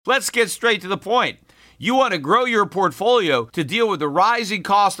Let's get straight to the point. You want to grow your portfolio to deal with the rising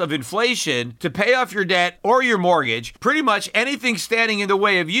cost of inflation, to pay off your debt or your mortgage, pretty much anything standing in the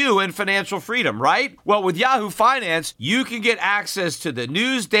way of you and financial freedom, right? Well, with Yahoo Finance, you can get access to the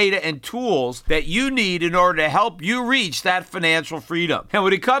news, data, and tools that you need in order to help you reach that financial freedom. And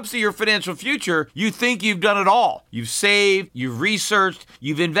when it comes to your financial future, you think you've done it all. You've saved, you've researched,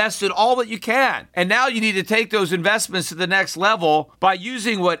 you've invested all that you can. And now you need to take those investments to the next level by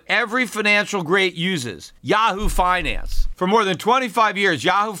using what every financial great uses. Yahoo Finance. For more than 25 years,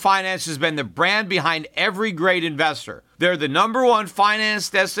 Yahoo Finance has been the brand behind every great investor. They're the #1 finance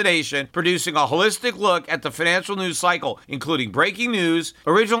destination, producing a holistic look at the financial news cycle, including breaking news,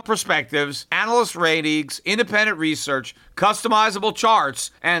 original perspectives, analyst ratings, independent research, customizable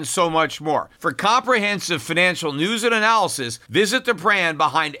charts, and so much more. For comprehensive financial news and analysis, visit the brand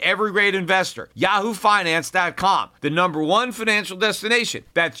behind every great investor, yahoofinance.com, the #1 financial destination.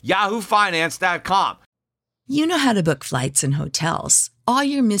 That's yahoofinance.com. You know how to book flights and hotels. All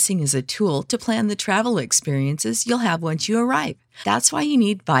you're missing is a tool to plan the travel experiences you'll have once you arrive. That's why you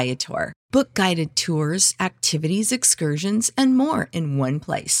need Viator. Book guided tours, activities, excursions, and more in one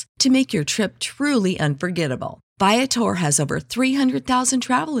place to make your trip truly unforgettable. Viator has over 300,000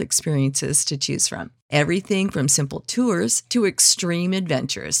 travel experiences to choose from. Everything from simple tours to extreme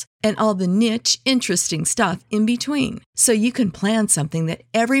adventures and all the niche, interesting stuff in between. So you can plan something that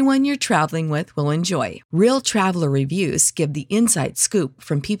everyone you're traveling with will enjoy. Real traveler reviews give the inside scoop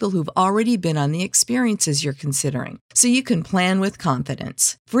from people who've already been on the experiences you're considering. So you can plan with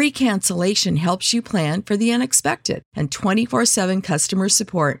confidence. Free cancellation helps you plan for the unexpected. And 24/7 customer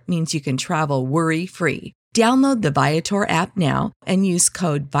support means you can travel worry-free. Download the Viator app now and use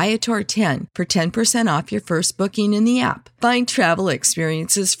code Viator10 for 10% off your first booking in the app. Find travel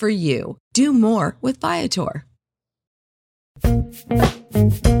experiences for you. Do more with Viator.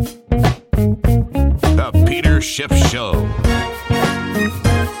 The Peter Schiff Show.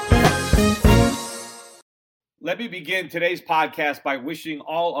 Let me begin today's podcast by wishing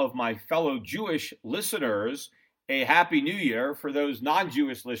all of my fellow Jewish listeners a Happy New Year. For those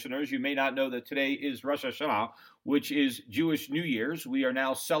non-Jewish listeners, you may not know that today is Rosh Hashanah, which is Jewish New Year's. We are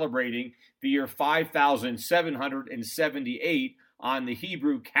now celebrating the year 5778 on the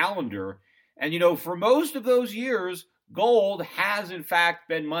Hebrew calendar. And, for most of those years, gold has, in fact,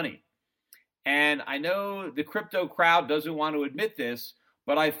 been money. And I know the crypto crowd doesn't want to admit this,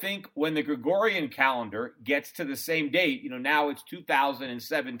 but I think when the Gregorian calendar gets to the same date, now it's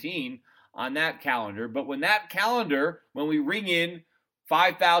 2017, on that calendar. But when we ring in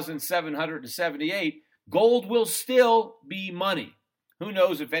 5,778, gold will still be money. Who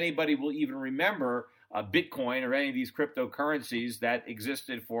knows if anybody will even remember Bitcoin or any of these cryptocurrencies that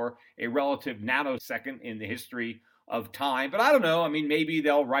existed for a relative nanosecond in the history of time. But I don't know. Maybe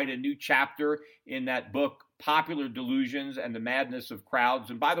they'll write a new chapter in that book, Popular Delusions and the Madness of Crowds.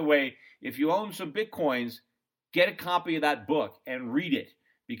 And by the way, if you own some Bitcoins, get a copy of that book and read it,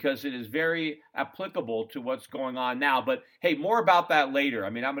 because it is very applicable to what's going on now. But hey, more about that later.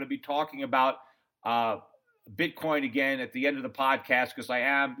 I'm going to be talking about Bitcoin again at the end of the podcast, because I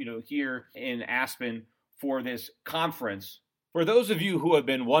am, here in Aspen for this conference. For those of you who have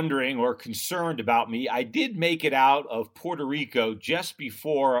been wondering or concerned about me, I did make it out of Puerto Rico just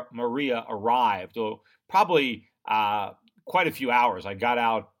before Maria arrived, so probably quite a few hours. I got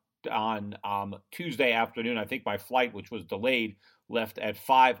out on Tuesday afternoon. I think my flight, which was delayed, left at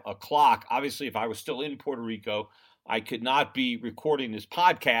 5 o'clock. Obviously, if I was still in Puerto Rico, I could not be recording this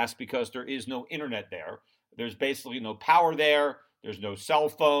podcast because there is no internet there. There's basically no power there. There's no cell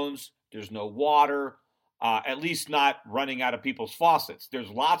phones. There's no water, at least not running out of people's faucets. There's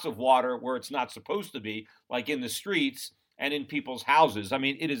lots of water where it's not supposed to be, like in the streets and in people's houses.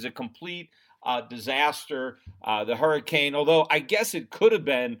 It is a complete disaster. The hurricane, although I guess it could have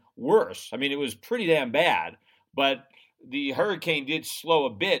been worse. It was pretty damn bad, but the hurricane did slow a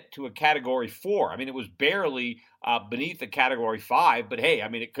bit to a Category 4. It was barely beneath a Category 5, but hey,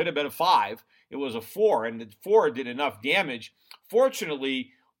 it could have been a 5. It was a 4, and the 4 did enough damage.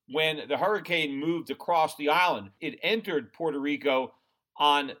 Fortunately, when the hurricane moved across the island, it entered Puerto Rico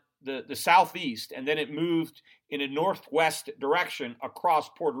on the southeast, and then it moved in a northwest direction across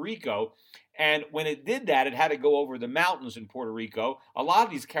Puerto Rico. And when it did that, it had to go over the mountains in Puerto Rico. A lot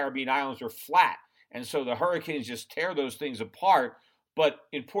of these Caribbean islands are flat, and so the hurricanes just tear those things apart. But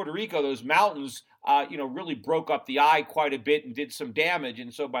in Puerto Rico, those mountains, really broke up the eye quite a bit and did some damage.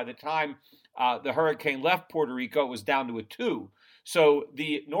 And so by the time the hurricane left Puerto Rico, it was down to a 2. So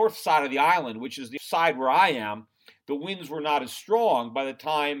the north side of the island, which is the side where I am, the winds were not as strong by the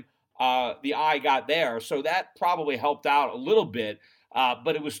time the eye got there. So that probably helped out a little bit.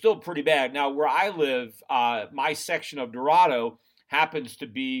 but it was still pretty bad. Now, where I live, my section of Dorado happens to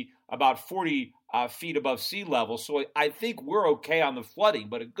be about 40 feet above sea level. So I think we're okay on the flooding,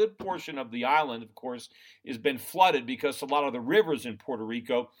 but a good portion of the island, of course, has been flooded because a lot of the rivers in Puerto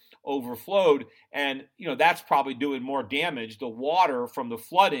Rico overflowed. And, that's probably doing more damage, the water from the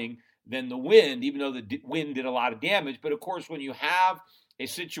flooding, than the wind, even though the wind did a lot of damage. But of course, when you have a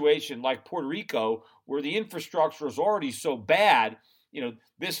situation like Puerto Rico, where the infrastructure is already so bad,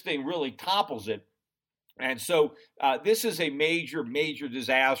 this thing really topples it. And so this is a major, major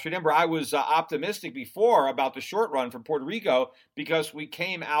disaster. Remember, I was optimistic before about the short run for Puerto Rico because we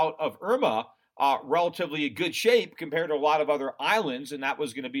came out of Irma relatively in good shape compared to a lot of other islands, and that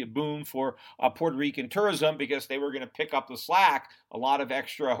was going to be a boon for Puerto Rican tourism because they were going to pick up the slack, a lot of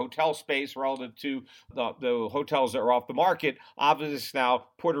extra hotel space relative to the hotels that are off the market. Obviously now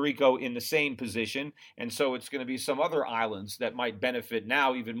Puerto Rico in the same position, and so it's going to be some other islands that might benefit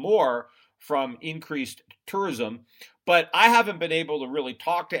now even more from increased tourism. But I haven't been able to really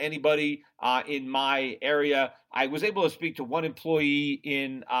talk to anybody in my area. I was able to speak to one employee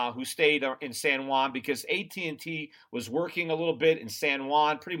who stayed in San Juan because AT&T was working a little bit in San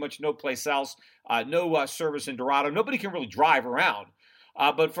Juan, pretty much no place else, no service in Dorado. Nobody can really drive around.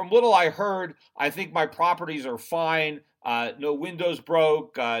 But from little I heard, I think my properties are fine. No windows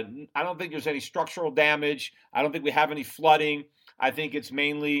broke. I don't think there's any structural damage. I don't think we have any flooding. I think it's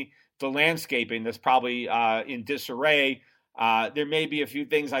mainly the landscaping that's probably in disarray. There may be a few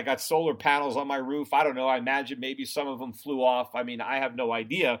things. I got solar panels on my roof. I don't know. I imagine maybe some of them flew off. I mean, I have no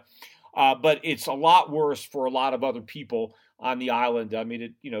idea. But it's a lot worse for a lot of other people on the island. I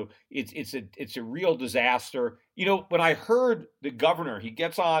mean, it's a real disaster. When I heard the governor, he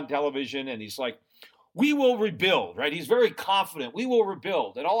gets on television and he's like, "We will rebuild," right? He's very confident. "We will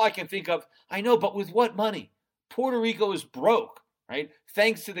rebuild." And all I can think of, I know, but with what money? Puerto Rico is broke. Right?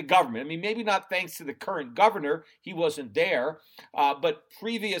 Thanks to the government. I mean, maybe not thanks to the current governor. He wasn't there. But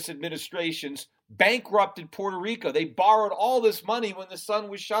previous administrations bankrupted Puerto Rico. They borrowed all this money when the sun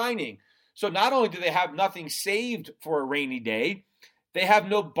was shining. So not only do they have nothing saved for a rainy day, they have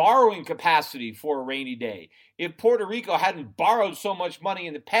no borrowing capacity for a rainy day. If Puerto Rico hadn't borrowed so much money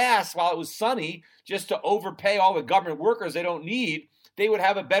in the past while it was sunny just to overpay all the government workers they don't need, they would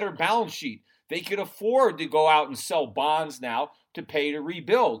have a better balance sheet. They could afford to go out and sell bonds now to pay to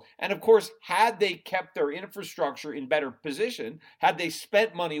rebuild. And of course, had they kept their infrastructure in better position, had they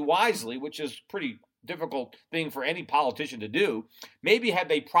spent money wisely, which is a pretty difficult thing for any politician to do, maybe had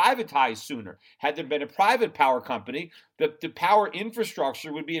they privatized sooner, had there been a private power company, the power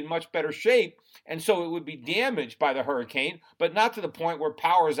infrastructure would be in much better shape. And so it would be damaged by the hurricane, but not to the point where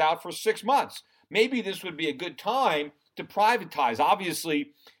power is out for 6 months. Maybe this would be a good time to privatize.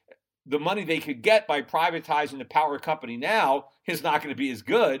 Obviously, the money they could get by privatizing the power company now is not going to be as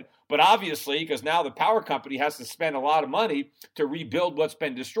good. But obviously, because now the power company has to spend a lot of money to rebuild what's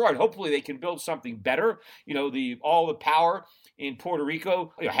been destroyed. Hopefully they can build something better. All the power in Puerto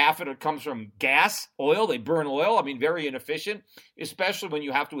Rico, half of it comes from gas, oil. They burn oil. I mean, very inefficient, especially when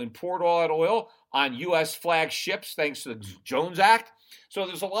you have to import all that oil on U.S. flag ships thanks to the Jones Act. So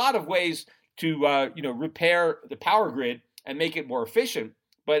there's a lot of ways to repair the power grid and make it more efficient.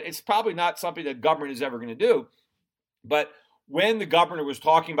 But it's probably not something that government is ever going to do. But when the governor was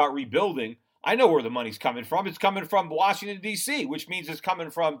talking about rebuilding, I know where the money's coming from. It's coming from Washington, D.C., which means it's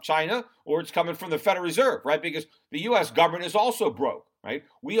coming from China or it's coming from the Federal Reserve, right? Because the U.S. government is also broke, right?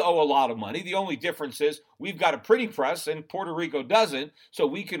 We owe a lot of money. The only difference is we've got a printing press and Puerto Rico doesn't, so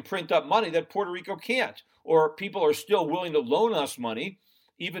we can print up money that Puerto Rico can't. Or people are still willing to loan us money,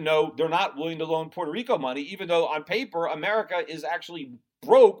 even though they're not willing to loan Puerto Rico money, even though on paper, America is actually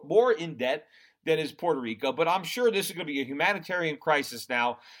broke, more in debt than is Puerto Rico. But I'm sure this is going to be a humanitarian crisis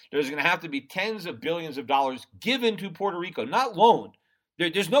now. There's going to have to be tens of billions of dollars given to Puerto Rico, not loaned.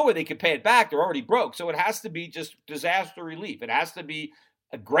 There's no way they could pay it back. They're already broke. So it has to be just disaster relief. It has to be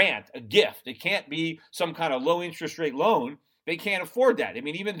a grant, a gift. It can't be some kind of low interest rate loan. They can't afford that. I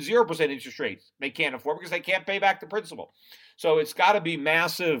mean, even 0% interest rates, they can't afford because they can't pay back the principal. So it's got to be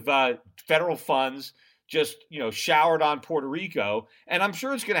massive federal funds just, showered on Puerto Rico. And I'm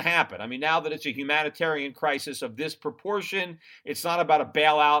sure it's going to happen. I mean, now that it's a humanitarian crisis of this proportion, it's not about a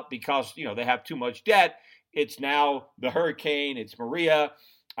bailout because, they have too much debt. It's now the hurricane, it's Maria.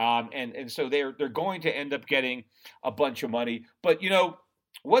 And so they're going to end up getting a bunch of money. But,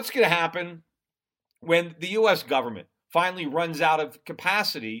 what's going to happen when the U.S. government finally runs out of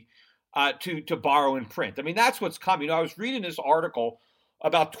capacity to borrow and print? I mean, that's what's coming. I was reading this article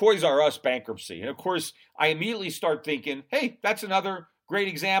about Toys R Us bankruptcy. And of course, I immediately start thinking, hey, that's another great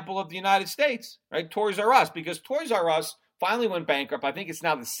example of the United States, right? Toys R Us, because Toys R Us finally went bankrupt. I think it's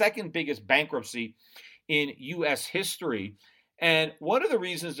now the second biggest bankruptcy in U.S. history. And one of the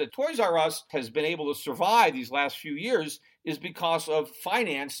reasons that Toys R Us has been able to survive these last few years is because of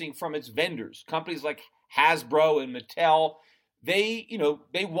financing from its vendors. Companies like Hasbro and Mattel, they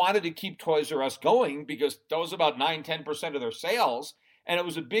wanted to keep Toys R Us going because that was about 9-10% of their sales. And it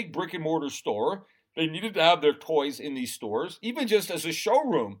was a big brick and mortar store. They needed to have their toys in these stores, even just as a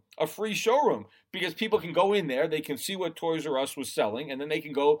showroom, a free showroom, because people can go in there, they can see what Toys R Us was selling, and then they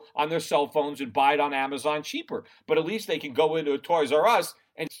can go on their cell phones and buy it on Amazon cheaper. But at least they can go into a Toys R Us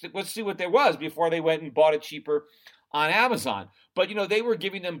and let's see what there was before they went and bought it cheaper on Amazon. But, they were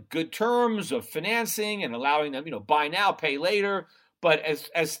giving them good terms of financing and allowing them, buy now, pay later. But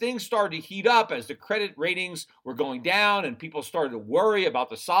as things started to heat up, as the credit ratings were going down and people started to worry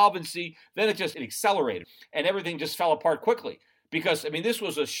about the solvency, then it accelerated and everything just fell apart quickly. Because, this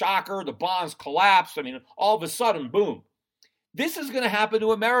was a shocker. The bonds collapsed. All of a sudden, boom. This is going to happen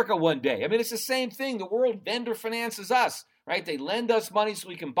to America one day. It's the same thing. The world vendor finances us, right? They lend us money so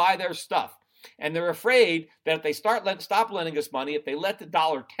we can buy their stuff. And they're afraid that if they stop lending us money, if they let the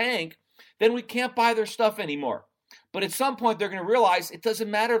dollar tank, then we can't buy their stuff anymore. But at some point, they're going to realize it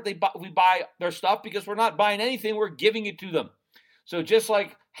doesn't matter if we buy their stuff because we're not buying anything, we're giving it to them. So just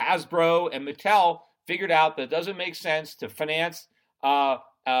like Hasbro and Mattel figured out that it doesn't make sense to finance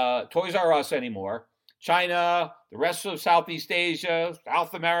Toys R Us anymore, China, the rest of Southeast Asia,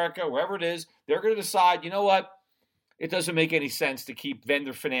 South America, wherever it is, they're going to decide, you know what? It doesn't make any sense to keep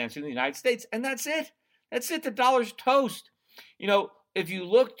vendor financing in the United States. And that's it. That's it. The dollar's toast. If you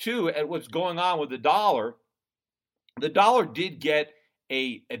look, too, at what's going on with the dollar did get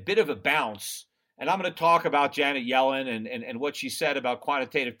a bit of a bounce. And I'm going to talk about Janet Yellen and what she said about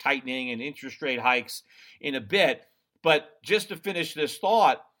quantitative tightening and interest rate hikes in a bit. But just to finish this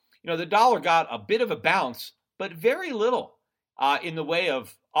thought, the dollar got a bit of a bounce, but very little in the way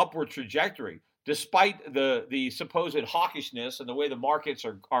of upward trajectory, despite the supposed hawkishness and the way the markets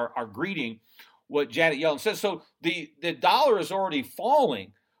are greeting what Janet Yellen says. So the dollar is already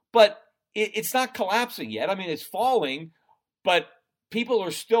falling, but it's not collapsing yet. It's falling, but people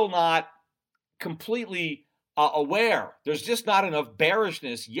are still not completely aware. There's just not enough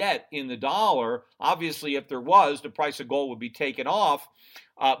bearishness yet in the dollar. Obviously, if there was, the price of gold would be taken off.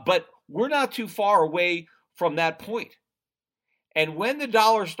 But we're not too far away from that point. And when the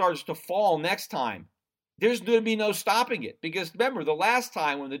dollar starts to fall next time, there's going to be no stopping it. Because remember, the last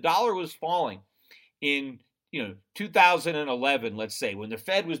time when the dollar was falling in 2011, let's say, when the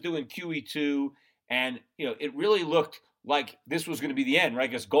Fed was doing QE2 and, it really looked like this was going to be the end, right?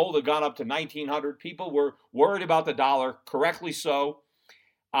 Because gold had gone up to 1,900. People were worried about the dollar, correctly so.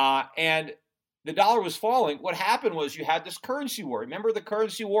 And the dollar was falling. What happened was you had this currency war. Remember the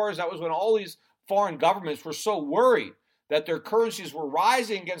currency wars? That was when all these foreign governments were so worried that their currencies were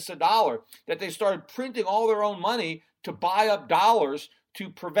rising against the dollar that they started printing all their own money to buy up dollars to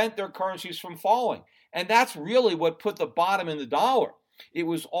prevent their currencies from falling. And that's really what put the bottom in the dollar. It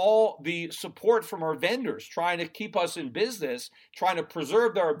was all the support from our vendors trying to keep us in business, trying to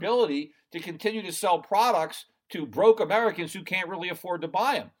preserve their ability to continue to sell products to broke Americans who can't really afford to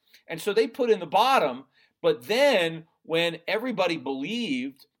buy them. And so they put in the bottom, but then when everybody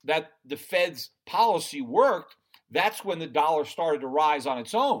believed that the Fed's policy worked, that's when the dollar started to rise on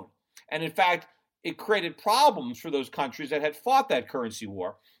its own. And in fact, it created problems for those countries that had fought that currency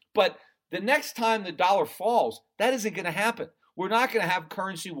war. But the next time the dollar falls, that isn't going to happen. We're not going to have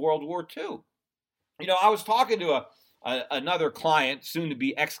currency World War II. I was talking to another client, soon to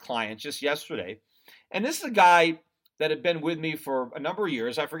be ex-client, just yesterday. And this is a guy that had been with me for a number of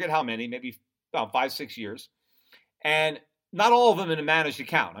years. I forget how many, maybe about 5-6 years. And not all of them in a managed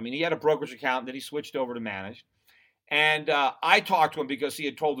account. He had a brokerage account, then he switched over to managed. And I talked to him because he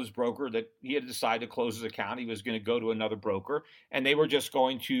had told his broker that he had decided to close his account. He was going to go to another broker, and they were just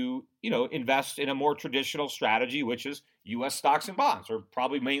going to, invest in a more traditional strategy, which is U.S. stocks and bonds, or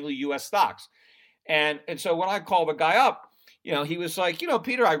probably mainly U.S. stocks. And so when I called the guy up, he was like,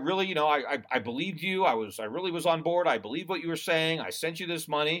 Peter, I really, I believed you. I really was on board. I believe what you were saying. I sent you this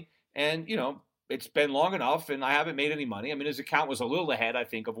money, and it's been long enough, and I haven't made any money. His account was a little ahead, I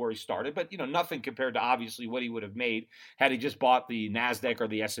think, of where he started, but nothing compared to obviously what he would have made had he just bought the NASDAQ or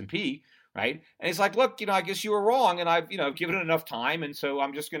the S&P, right? And he's like, look, I guess you were wrong, and I've given it enough time, and so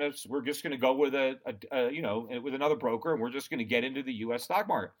we're just gonna go with with another broker, and we're just gonna get into the U.S. stock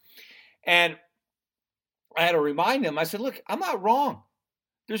market. And I had to remind him. I said, look, I'm not wrong.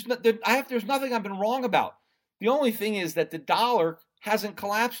 There's nothing I've been wrong about. The only thing is that the dollar hasn't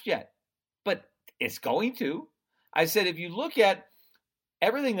collapsed yet, but it's going to. I said, if you look at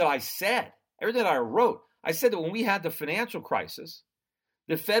everything that I said, everything that I wrote, I said that when we had the financial crisis,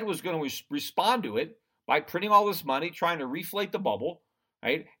 the Fed was going to respond to it by printing all this money, trying to reflate the bubble,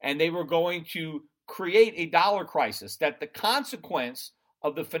 right? And they were going to create a dollar crisis, that the consequence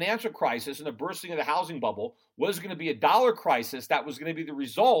of the financial crisis and the bursting of the housing bubble was going to be a dollar crisis that was going to be the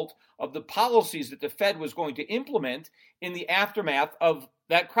result of the policies that the Fed was going to implement in the aftermath of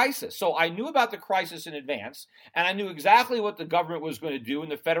that crisis. So I knew about the crisis in advance, and I knew exactly what the government was going to do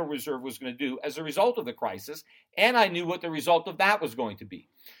and the Federal Reserve was going to do as a result of the crisis, and I knew what the result of that was going to be.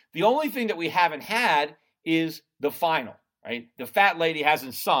 The only thing that we haven't had is the final, right? The fat lady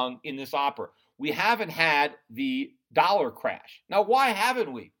hasn't sung in this opera. We haven't had the dollar crash. Now, why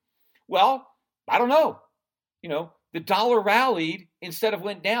haven't we? Well, I don't know. The dollar rallied instead of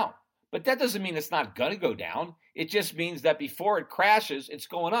went down. But that doesn't mean it's not going to go down. It just means that before it crashes, it's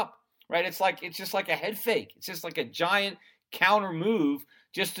going up, right? It's just like a head fake. It's just like a giant counter move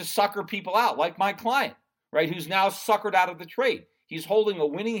just to sucker people out, like my client, right, who's now suckered out of the trade. He's holding a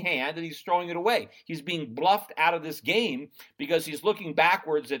winning hand and he's throwing it away. He's being bluffed out of this game because he's looking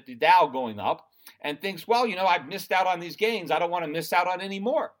backwards at the Dow going up and thinks, well, I've missed out on these gains. I don't want to miss out on any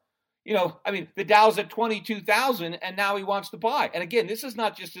more. The Dow's at 22,000 and now he wants to buy. And again, this is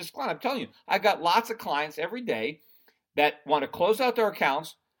not just this client. I'm telling you, I've got lots of clients every day that want to close out their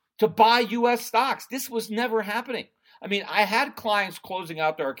accounts to buy U.S. stocks. This was never happening. I had clients closing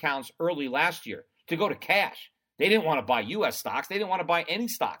out their accounts early last year to go to cash. They didn't want to buy U.S. stocks. They didn't want to buy any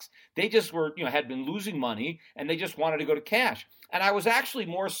stocks. They just were, had been losing money and they just wanted to go to cash. And I was actually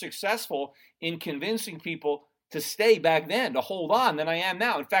more successful in convincing people to stay back then, to hold on, than I am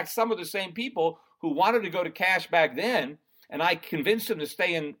now. In fact, some of the same people who wanted to go to cash back then, and I convinced them to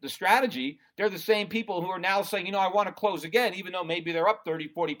stay in the strategy, they're the same people who are now saying, I want to close again, even though maybe they're up 30,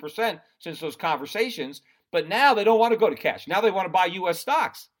 40% since those conversations. But now they don't want to go to cash. Now they want to buy U.S.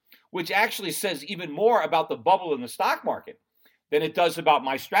 stocks, which actually says even more about the bubble in the stock market than it does about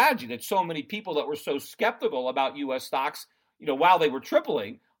my strategy, that so many people that were so skeptical about U.S. stocks, while they were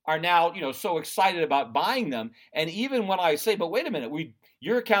tripling, are now, so excited about buying them. And even when I say, but wait a minute,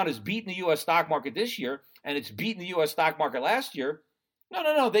 your account has beaten the U.S. stock market this year, and it's beaten the U.S. stock market last year.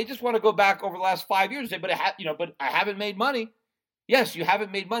 No. They just want to go back over the last 5 years. But I haven't made money. Yes, you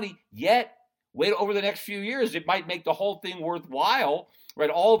haven't made money yet. Wait over the next few years. It might make the whole thing worthwhile, right?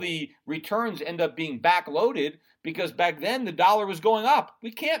 All the returns end up being backloaded because back then the dollar was going up.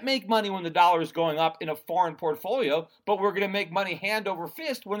 We can't make money when the dollar is going up in a foreign portfolio, but we're going to make money hand over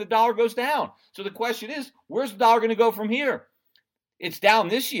fist when the dollar goes down. So the question is, where's the dollar going to go from here? It's down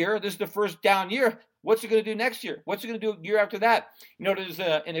this year. This is the first down year. What's it going to do next year? What's it going to do year after that? There's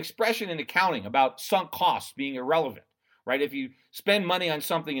an expression in accounting about sunk costs being irrelevant, right? If you spend money on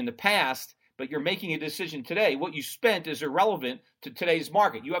something in the past, but you're making a decision today, what you spent is irrelevant to today's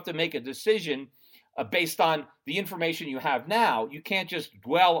market. You have to make a decision based on the information you have now. You can't just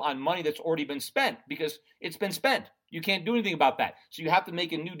dwell on money that's already been spent because it's been spent. You can't do anything about that. So you have to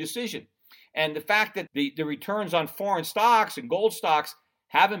make a new decision. And the fact that the returns on foreign stocks and gold stocks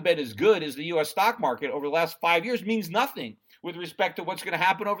haven't been as good as the U.S. stock market over the last 5 years means nothing with respect to what's going to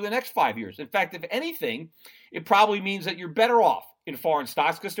happen over the next 5 years. In fact, if anything, it probably means that you're better off in foreign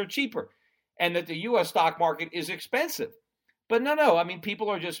stocks because they're cheaper and that the U.S. stock market is expensive. But no, people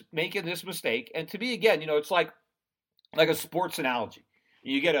are just making this mistake. And to me, again, it's like a sports analogy.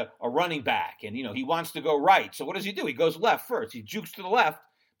 You get a running back and, he wants to go right. So what does he do? He goes left first. He jukes to the left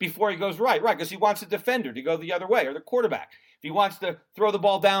before he goes right, because he wants the defender to go the other way or the quarterback. If he wants to throw the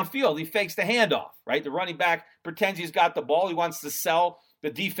ball downfield, he fakes the handoff, right? The running back pretends he's got the ball. He wants to sell the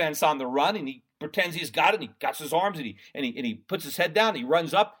defense on the run, and he pretends he's got it. And he got his arms, and he puts his head down. And he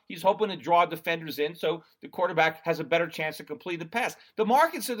runs up. He's hoping to draw defenders in so the quarterback has a better chance to complete the pass. The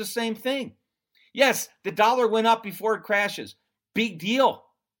markets are the same thing. Yes, the dollar went up before it crashes. Big deal,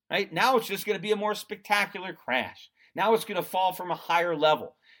 right? Now it's just going to be a more spectacular crash. Now it's going to fall from a higher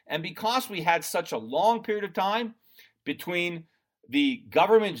level. And because we had such a long period of time between the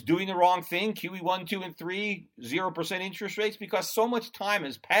government's doing the wrong thing, QE 1, 2, and 3, 0% interest rates, because so much time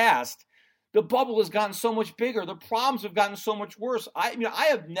has passed, the bubble has gotten so much bigger. The problems have gotten so much worse. I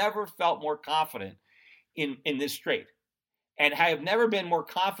have never felt more confident in this trade. And I have never been more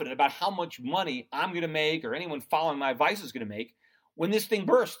confident about how much money I'm going to make or anyone following my advice is going to make when this thing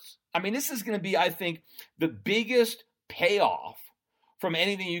bursts. This is going to be, I think, the biggest payoff from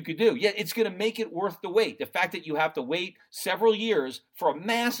anything you could do. Yet it's going to make it worth the wait. The fact that you have to wait several years for a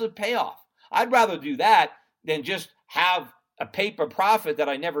massive payoff. I'd rather do that than just have a paper profit that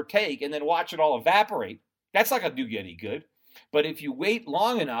I never take and then watch it all evaporate. That's not going to do you any good. But if you wait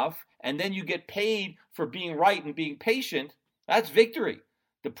long enough and then you get paid for being right and being patient, that's victory.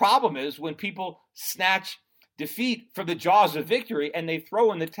 The problem is when people snatch defeat from the jaws of victory and they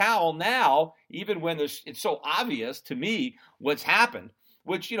throw in the towel now, even when it's so obvious to me what's happened,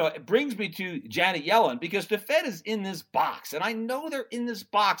 which, it brings me to Janet Yellen, because the Fed is in this box. And I know they're in this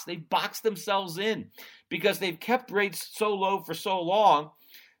box. They've boxed themselves in because they've kept rates so low for so long.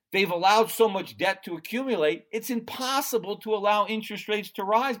 They've allowed so much debt to accumulate. It's impossible to allow interest rates to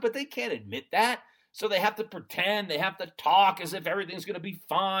rise, but they can't admit that. So they have to pretend, they have to talk as if everything's going to be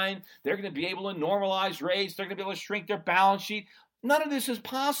fine. They're going to be able to normalize rates. They're going to be able to shrink their balance sheet. None of this is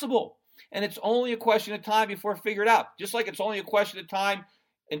possible. And it's only a question of time before figured out. Just like it's only a question of time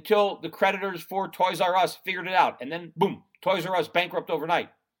until the creditors for Toys R Us figured it out. And then, boom, Toys R Us bankrupt overnight,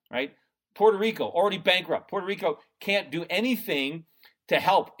 right? Puerto Rico, already bankrupt. Puerto Rico can't do anything to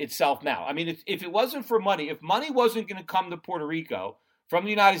help itself now. I mean, if it wasn't for money, if money wasn't going to come to Puerto Rico from the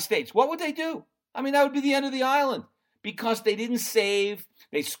United States, what would they do? I mean, that would be the end of the island, because they didn't save,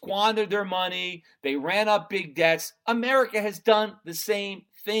 they squandered their money, they ran up big debts. America has done the same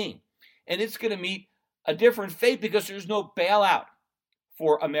thing, and it's going to meet a different fate because there's no bailout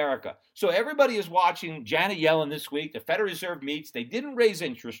for America. So everybody is watching Janet Yellen this week. The Federal Reserve meets. They didn't raise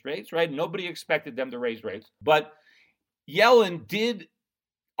interest rates, right? Nobody expected them to raise rates, but Yellen did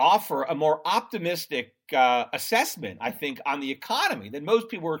offer a more optimistic assessment, I think, on the economy than most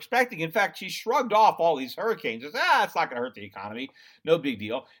people were expecting. In fact, she shrugged off all these hurricanes. It's not going to hurt the economy. No big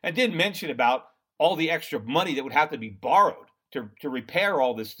deal. And didn't mention about all the extra money that would have to be borrowed to repair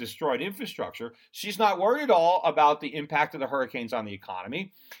all this destroyed infrastructure. She's not worried at all about the impact of the hurricanes on the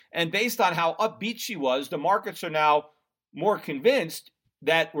economy. And based on how upbeat she was, the markets are now more convinced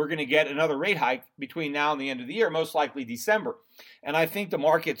that we're going to get another rate hike between now and the end of the year, most likely December. And I think the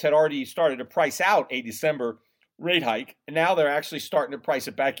markets had already started to price out a December rate hike, and now they're actually starting to price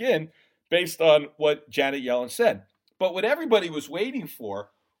it back in based on what Janet Yellen said. But what everybody was waiting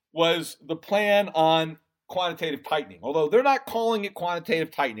for was the plan on quantitative tightening, although they're not calling it quantitative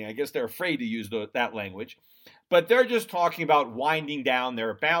tightening. I guess they're afraid to use that language, but they're just talking about winding down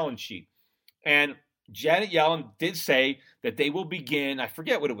their balance sheet. And Janet Yellen did say that they will begin, I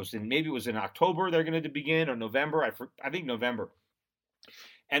forget what it was, maybe it was in October they're going to begin, or November, I think November.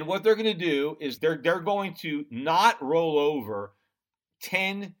 And what they're going to do is they're going to not roll over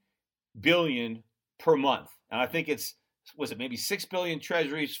 $10 billion per month. And I think was it maybe 6 billion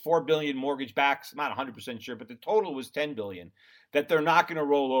treasuries, 4 billion mortgage backs? I'm not 100% sure, but the total was 10 billion that they're not going to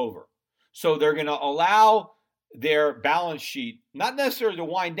roll over. So they're going to allow their balance sheet not necessarily to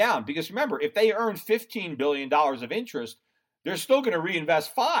wind down, because remember, if they earn $15 billion of interest, they're still going to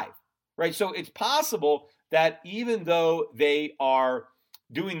reinvest 5, right? So it's possible that even though they are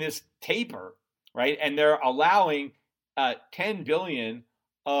doing this taper, right, and they're allowing 10 billion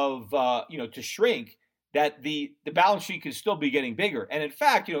of to shrink, that the balance sheet could still be getting bigger. And in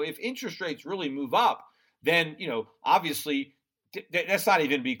fact, if interest rates really move up, then obviously that's not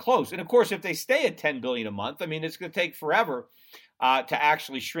even be close. And of course, if they stay at 10 billion a month, I mean, it's going to take forever to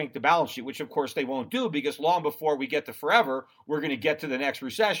actually shrink the balance sheet, which of course they won't do, because long before we get to forever, we're going to get to the next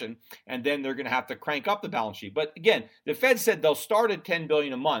recession, and then they're going to have to crank up the balance sheet. But again, the Fed said they'll start at 10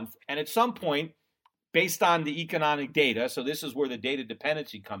 billion a month, and at some point, based on the economic data, so this is where the data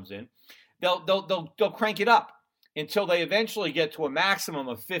dependency comes in, they'll crank it up until they eventually get to a maximum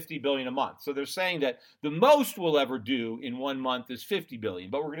of 50 billion a month. So they're saying that the most we'll ever do in 1 month is 50 billion,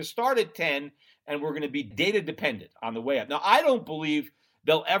 but we're going to start at 10, and we're going to be data dependent on the way up. Now, I don't believe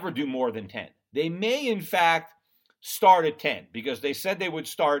they'll ever do more than 10. They may, in fact, start at 10, because they said they would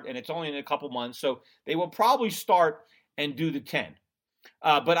start, and it's only in a couple months, so they will probably start and do the 10.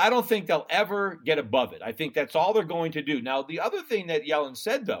 But I don't think they'll ever get above it. I think that's all they're going to do. Now, the other thing that Yellen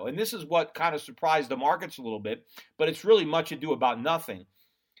said, though, and this is what kind of surprised the markets a little bit, but it's really much ado about nothing.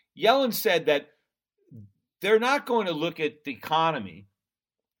 Yellen said that they're not going to look at the economy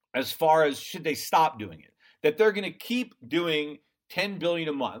as far as should they stop doing it, that they're going to keep doing 10 billion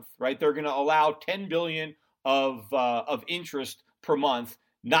a month, right? They're going to allow 10 billion of interest per month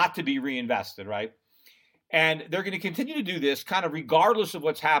not to be reinvested, right? And they're going to continue to do this kind of regardless of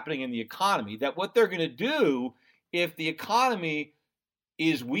what's happening in the economy, that what they're going to do if the economy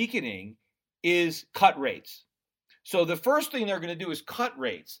is weakening is cut rates. So the first thing they're going to do is cut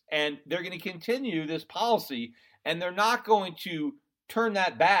rates, and they're going to continue this policy, and they're not going to turn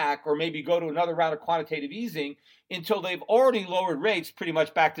that back or maybe go to another round of quantitative easing until they've already lowered rates pretty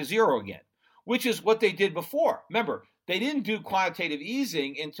much back to zero again, which is what they did before. Remember, they didn't do quantitative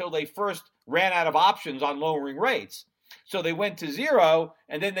easing until they first ran out of options on lowering rates. So they went to zero,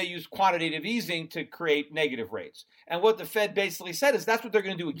 and then they used quantitative easing to create negative rates. And what the Fed basically said is that's what they're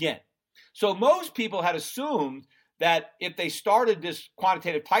going to do again. So most people had assumed that if they started this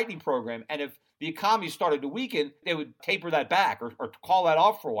quantitative tightening program and if the economy started to weaken, they would taper that back or call that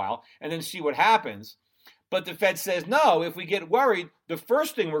off for a while and then see what happens. But the Fed says, no, if we get worried, the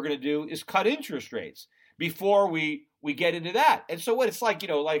first thing we're going to do is cut interest rates before we get into that. And so what it's like,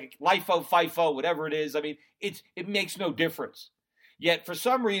 like LIFO, FIFO, whatever it is, I mean, it makes no difference. Yet for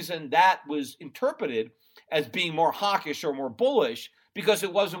some reason that was interpreted as being more hawkish or more bullish because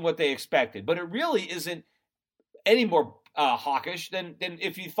it wasn't what they expected. But it really isn't any more hawkish than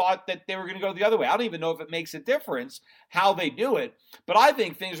if you thought that they were going to go the other way. I don't even know if it makes a difference how they do it, but I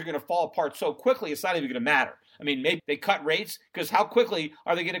think things are going to fall apart so quickly it's not even going to matter. I mean, maybe they cut rates because how quickly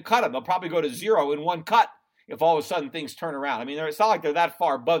are they going to cut them? They'll probably go to zero in one cut if all of a sudden things turn around. I mean, it's not like they're that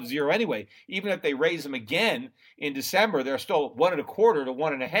far above zero anyway. Even if they raise them again in December, they're still 1.25 to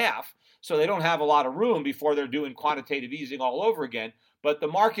 1.5, so they don't have a lot of room before they're doing quantitative easing all over again. But the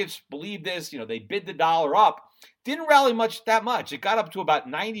markets believe this. They bid the dollar up. Didn't rally that much. It got up to about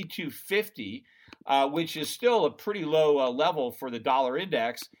 92.50, which is still a pretty low level for the dollar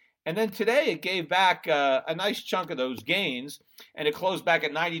index. And then today it gave back a nice chunk of those gains, and it closed back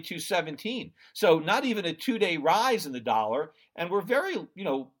at 92.17. So not even a 2-day rise in the dollar, and we're very,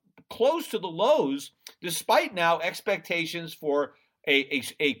 close to the lows, despite now expectations for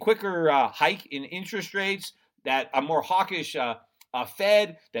a quicker hike in interest rates, that a more hawkish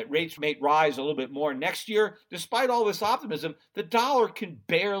Fed, that rates may rise a little bit more next year. Despite all this optimism, the dollar can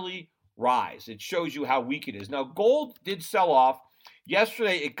barely rise. It shows you how weak it is. Now, gold did sell off.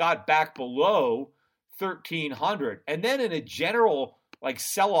 Yesterday, it got back below 1,300. And then in a general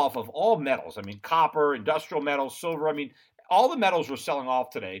sell-off of all metals, I mean, copper, industrial metals, silver, I mean, all the metals were selling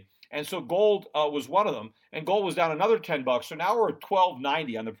off today. And so gold was one of them. And gold was down another $10. So now we're at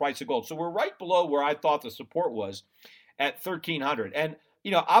 $1,290 on the price of gold. So we're right below where I thought the support was at 1,300. And,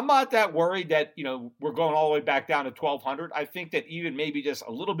 I'm not that worried that, we're going all the way back down to 1,200. I think that even maybe just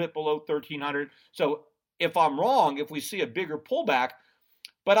a little bit below 1,300. So if I'm wrong, if we see a bigger pullback,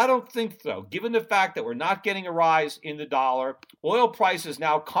 but I don't think so, given the fact that we're not getting a rise in the dollar. Oil prices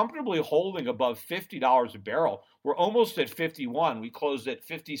now comfortably holding above $50 a barrel. We're almost at 51. We closed at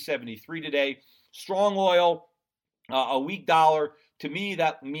 50.73 today. Strong oil, a weak dollar. To me,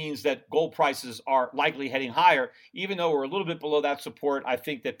 that means that gold prices are likely heading higher. Even though we're a little bit below that support, I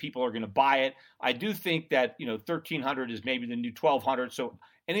think that people are going to buy it. I do think that 1,300 is maybe the new 1,200. So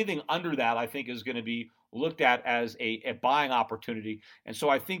anything under that, I think, is going to be looked at as a buying opportunity. And so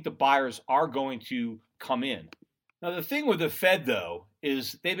I think the buyers are going to come in. Now, the thing with the Fed, though,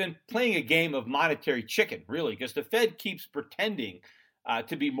 is they've been playing a game of monetary chicken, really, because the Fed keeps pretending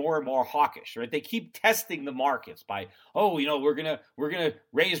to be more and more hawkish, right? They keep testing the markets by, we're gonna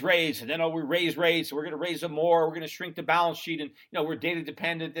raise rates, and then we raise rates, and we're gonna raise them more, we're gonna shrink the balance sheet, and we're data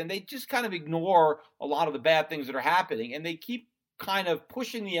dependent, and they just kind of ignore a lot of the bad things that are happening, and they keep kind of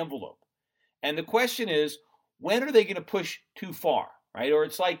pushing the envelope. And the question is, when are they going to push too far, right? Or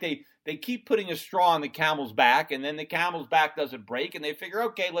it's like they keep putting a straw on the camel's back, and then the camel's back doesn't break, and they figure,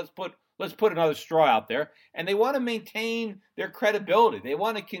 okay, let's put another straw out there. And they want to maintain their credibility. They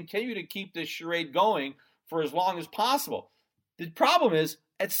want to continue to keep this charade going for as long as possible. The problem is,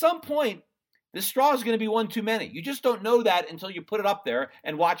 at some point, the straw is going to be one too many. You just don't know that until you put it up there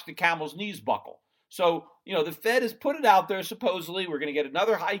and watch the camel's knees buckle. So, the Fed has put it out there, supposedly. We're going to get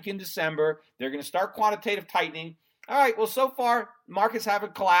another hike in December. They're going to start quantitative tightening. All right, well, so far, markets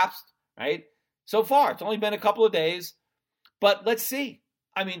haven't collapsed, right? So far, it's only been a couple of days. But let's see.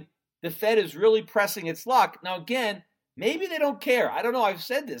 I mean, the Fed is really pressing its luck. Now, again, maybe they don't care. I don't know. I've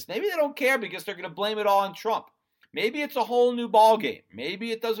said this. Maybe they don't care because they're going to blame it all on Trump. Maybe it's a whole new ballgame.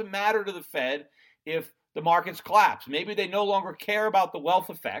 Maybe it doesn't matter to the Fed if the markets collapse. Maybe they no longer care about the wealth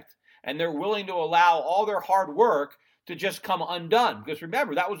effect, and they're willing to allow all their hard work to just come undone. Because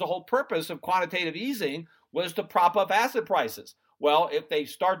remember, that was the whole purpose of quantitative easing, was to prop up asset prices. Well, if they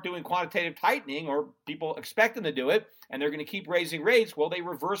start doing quantitative tightening, or people expect them to do it, and they're going to keep raising rates, well, they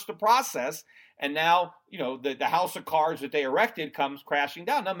reverse the process. And now, the house of cards that they erected comes crashing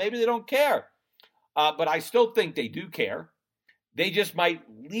down. Now, maybe they don't care. But I still think they do care. They just might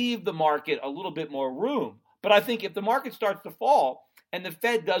leave the market a little bit more room. But I think if the market starts to fall, and the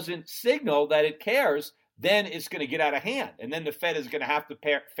Fed doesn't signal that it cares, then it's going to get out of hand. And then the Fed is going to have to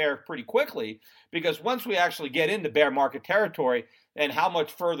fare pretty quickly, because once we actually get into bear market territory, then how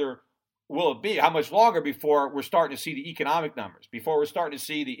much further will it be? How much longer before we're starting to see the economic numbers, before we're starting to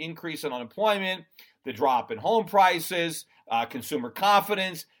see the increase in unemployment, the drop in home prices, consumer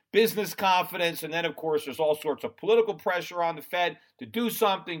confidence, business confidence, and then, of course, there's all sorts of political pressure on the Fed to do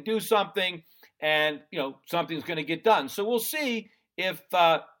something, and, something's going to get done. So we'll see if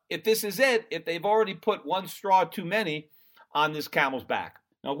if this is it, if they've already put one straw too many on this camel's back.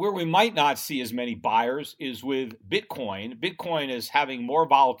 Now, where we might not see as many buyers is with Bitcoin. Bitcoin is having more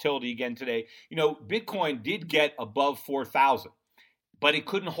volatility again today. Bitcoin did get above 4,000, but it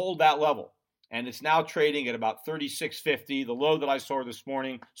couldn't hold that level. And it's now trading at about 36.50. The low that I saw this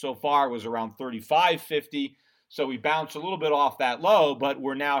morning so far was around 35.50. So we bounced a little bit off that low, but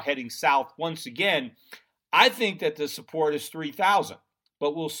we're now heading south once again. I think that the support is 3,000,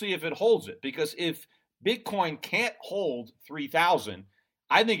 but we'll see if it holds it. Because if Bitcoin can't hold 3,000,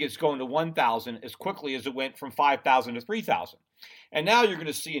 I think it's going to 1,000 as quickly as it went from 5,000 to 3,000. And now you're going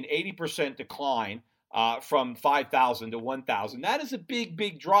to see an 80% decline from 5,000 to 1,000. That is a big,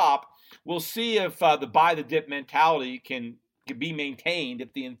 big drop. We'll see if the buy the dip mentality can be maintained,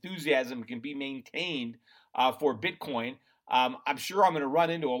 if the enthusiasm can be maintained for Bitcoin. I'm sure I'm going to run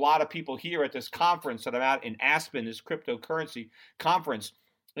into a lot of people here at this conference that I'm at in Aspen, this cryptocurrency conference.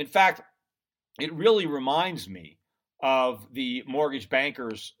 In fact, it really reminds me of the mortgage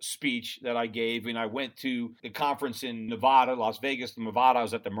banker's speech that I gave when I went to the conference in Nevada, Las Vegas, Nevada. I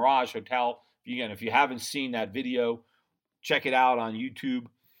was at the Mirage Hotel. Again, if you haven't seen that video, check it out on YouTube,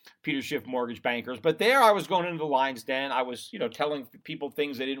 Peter Schiff Mortgage Bankers. But there I was going into the lion's den. I was, telling people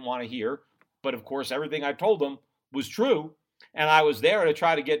things they didn't want to hear. But of course, everything I told them was true. And I was there to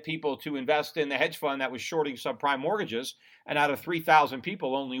try to get people to invest in the hedge fund that was shorting subprime mortgages. And out of 3,000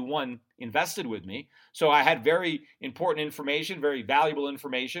 people, only one invested with me. So I had very important information, very valuable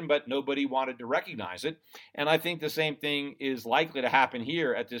information, but nobody wanted to recognize it. And I think the same thing is likely to happen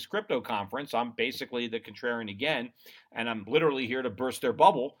here at this crypto conference. I'm basically the contrarian again, and I'm literally here to burst their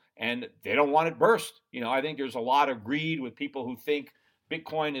bubble, and they don't want it burst. I think there's a lot of greed with people who think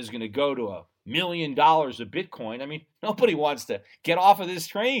Bitcoin is going to go to $1 million of Bitcoin. I mean, nobody wants to get off of this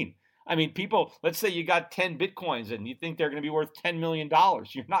train. I mean, people, let's say you got 10 Bitcoins and you think they're going to be worth $10 million.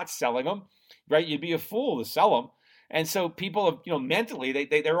 You're not selling them, right? You'd be a fool to sell them. And so people, mentally,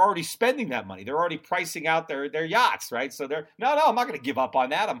 they're already spending that money. They're already pricing out their yachts, right? So they're, no, I'm not going to give up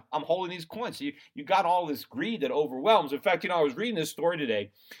on that. I'm holding these coins. So you got all this greed that overwhelms. In fact, I was reading this story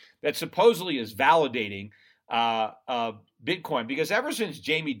today that supposedly is validating Bitcoin, because ever since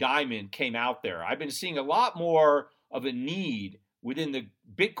Jamie Dimon came out there, I've been seeing a lot more of a need within the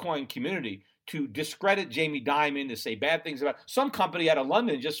Bitcoin community to discredit Jamie Dimon, to say bad things about some company out of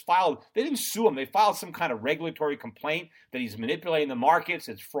London. Just filed, they didn't sue him, they filed some kind of regulatory complaint that he's manipulating the markets,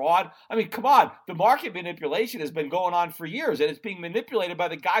 it's fraud. I mean, come on, the market manipulation has been going on for years, and it's being manipulated by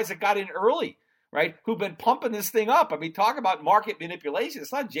the guys that got in early, right, who've been pumping this thing up. I mean, talk about market manipulation.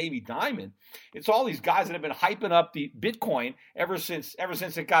 It's not Jamie Dimon. It's all these guys that have been hyping up the Bitcoin ever since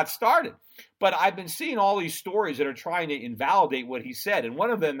it got started. But I've been seeing all these stories that are trying to invalidate what he said. And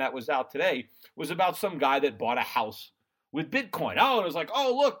one of them that was out today was about some guy that bought a house with Bitcoin. Oh, it was like,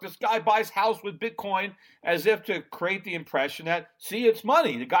 oh, look, this guy buys house with Bitcoin, as if to create the impression that, see, it's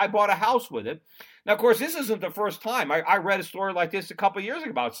money. The guy bought a house with it. Now, of course, this isn't the first time. I read a story like this a couple of years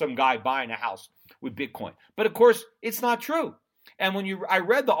ago about some guy buying a house with Bitcoin. But, of course, it's not true. And I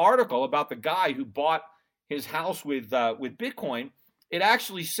read the article about the guy who bought his house with Bitcoin, it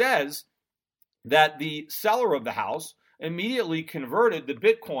actually says that the seller of the house immediately converted the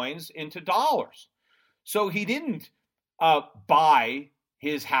Bitcoins into dollars. So he didn't buy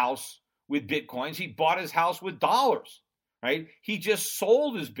his house with Bitcoins. He bought his house with dollars, right? He just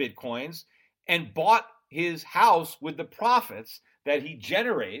sold his Bitcoins and bought his house with the profits that he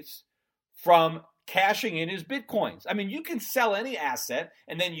generates from cashing in his Bitcoins. I mean, you can sell any asset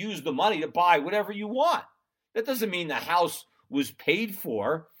and then use the money to buy whatever you want. That doesn't mean the house was paid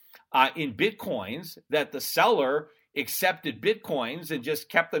for in Bitcoins, that the seller accepted Bitcoins and just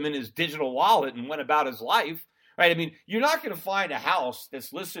kept them in his digital wallet and went about his life, right? I mean, you're not going to find a house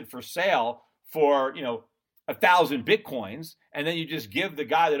that's listed for sale for, 1,000 Bitcoins, and then you just give the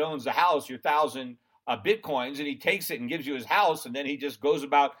guy that owns the house your 1,000 Bitcoins, and he takes it and gives you his house, and then he just goes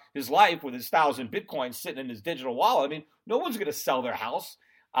about his life with his 1,000 Bitcoins sitting in his digital wallet. I mean, no one's going to sell their house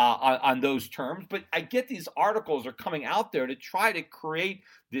on those terms, but I get these articles are coming out there to try to create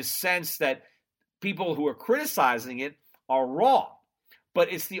this sense that people who are criticizing it are wrong.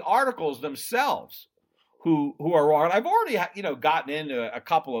 But it's the articles themselves who are wrong. And I've already gotten into a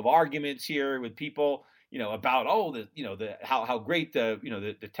couple of arguments here with people about how great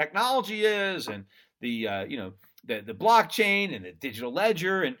the technology is, and the blockchain and the digital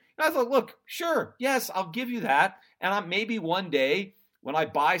ledger. And I thought, look, sure, yes, I'll give you that. And maybe one day when I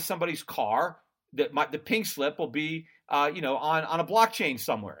buy somebody's car, the pink slip will be on a blockchain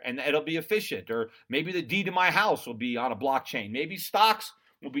somewhere, and it'll be efficient. Or maybe the deed to my house will be on a blockchain. Maybe stocks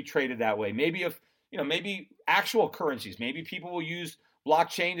will be traded that way. Maybe maybe actual currencies. Maybe people will use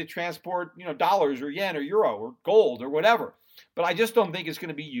blockchain to transport, dollars or yen or euro or gold or whatever. But I just don't think it's going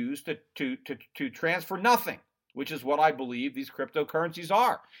to be used to transfer nothing, which is what I believe these cryptocurrencies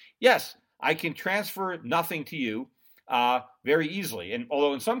are. Yes, I can transfer nothing to you very easily. And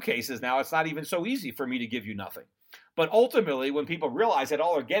although in some cases now it's not even so easy for me to give you nothing. But ultimately, when people realize that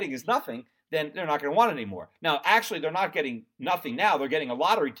all they're getting is nothing, then they're not going to want it anymore. Now, actually, they're not getting nothing now. They're getting a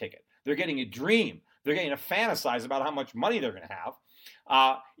lottery ticket. They're getting a dream. They're getting to fantasize about how much money they're going to have.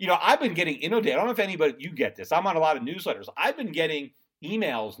 I've been getting inundated. I don't know if anybody, you get this. I'm on a lot of newsletters. I've been getting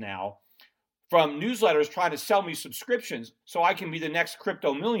emails now from newsletters trying to sell me subscriptions so I can be the next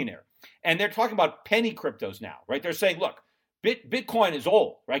crypto millionaire. And they're talking about penny cryptos now, right? They're saying, look, Bitcoin is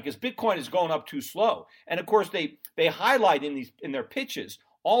old, right? Because Bitcoin is going up too slow. And of course, they highlight in their pitches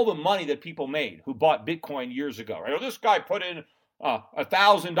all the money that people made who bought Bitcoin years ago, right? Oh, this guy put in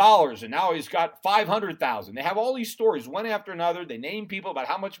 $1,000 and now he's got 500,000. They have all these stories one after another. They name people about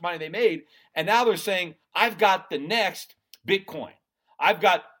how much money they made, and now they're saying, "I've got the next Bitcoin. I've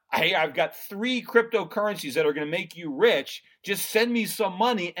got 3 cryptocurrencies that are going to make you rich. Just send me some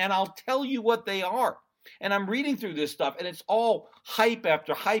money, and I'll tell you what they are." And I'm reading through this stuff, and it's all hype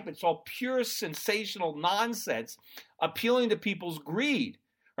after hype. It's all pure sensational nonsense, appealing to people's greed,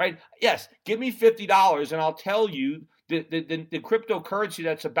 right? Yes, give me $50, and I'll tell you the cryptocurrency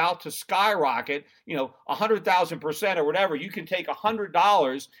that's about to skyrocket, 100,000% or whatever. You can take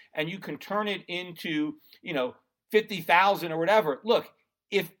 $100 and you can turn it into, 50,000 or whatever. Look,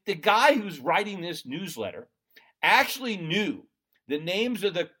 if the guy who's writing this newsletter actually knew the names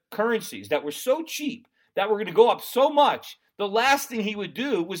of the currencies that were so cheap that were going to go up so much, the last thing he would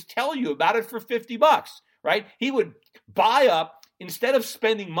do was tell you about it for $50, right? He would buy up, instead of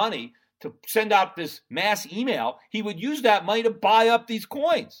spending money to send out this mass email, he would use that money to buy up these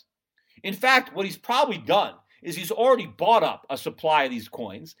coins. In fact, what he's probably done is he's already bought up a supply of these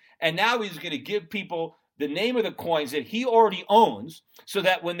coins, and now he's going to give people the name of the coins that he already owns, so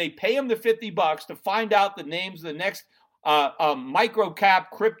that when they pay him the $50 to find out the names of the next micro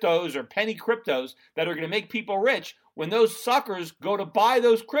cap cryptos or penny cryptos that are going to make people rich, when those suckers go to buy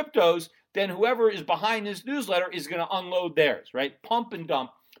those cryptos, then whoever is behind this newsletter is going to unload theirs, right? Pump and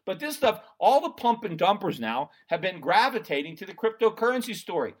dump. But this stuff, all the pump and dumpers now have been gravitating to the cryptocurrency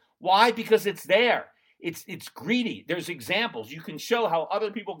story. Why? Because it's there. It's greedy. There's examples. You can show how other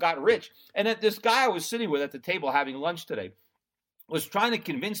people got rich. And that this guy I was sitting with at the table having lunch today was trying to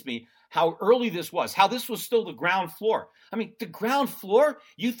convince me how early this was, how this was still the ground floor. I mean, the ground floor?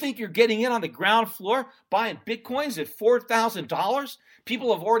 You think you're getting in on the ground floor buying Bitcoins at $4,000?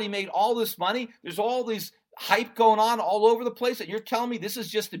 People have already made all this money. There's all this hype going on all over the place, and you're telling me this is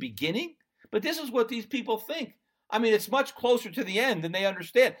just the beginning? But this is what these people think. I mean, it's much closer to the end than they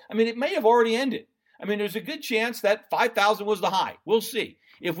understand. I mean, it may have already ended. I mean, there's a good chance that 5,000 was the high. We'll see.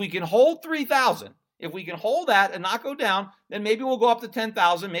 If we can hold 3,000, if we can hold that and not go down, then maybe we'll go up to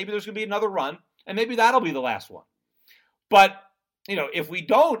 10,000. Maybe there's going to be another run, and maybe that'll be the last one. But, if we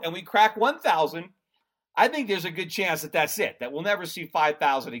don't and we crack 1,000, I think there's a good chance that that's it, that we'll never see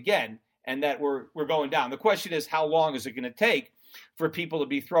 5,000 again, and that we're going down. The question is, how long is it going to take for people to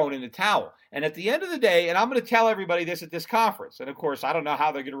be thrown in the towel? And at the end of the day, and I'm going to tell everybody this at this conference, and of course, I don't know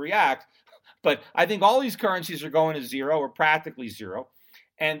how they're going to react, but I think all these currencies are going to zero or practically zero.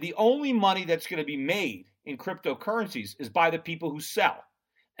 And the only money that's going to be made in cryptocurrencies is by the people who sell.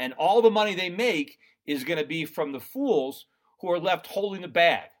 And all the money they make is going to be from the fools who are left holding the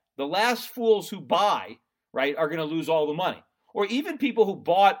bag. The last fools who buy, right, are going to lose all the money. Or even people who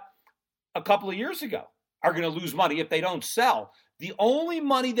bought a couple of years ago are going to lose money if they don't sell. The only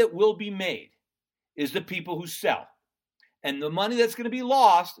money that will be made is the people who sell. And the money that's going to be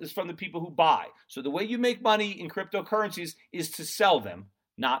lost is from the people who buy. So the way you make money in cryptocurrencies is to sell them,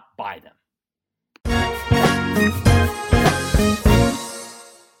 not buy them.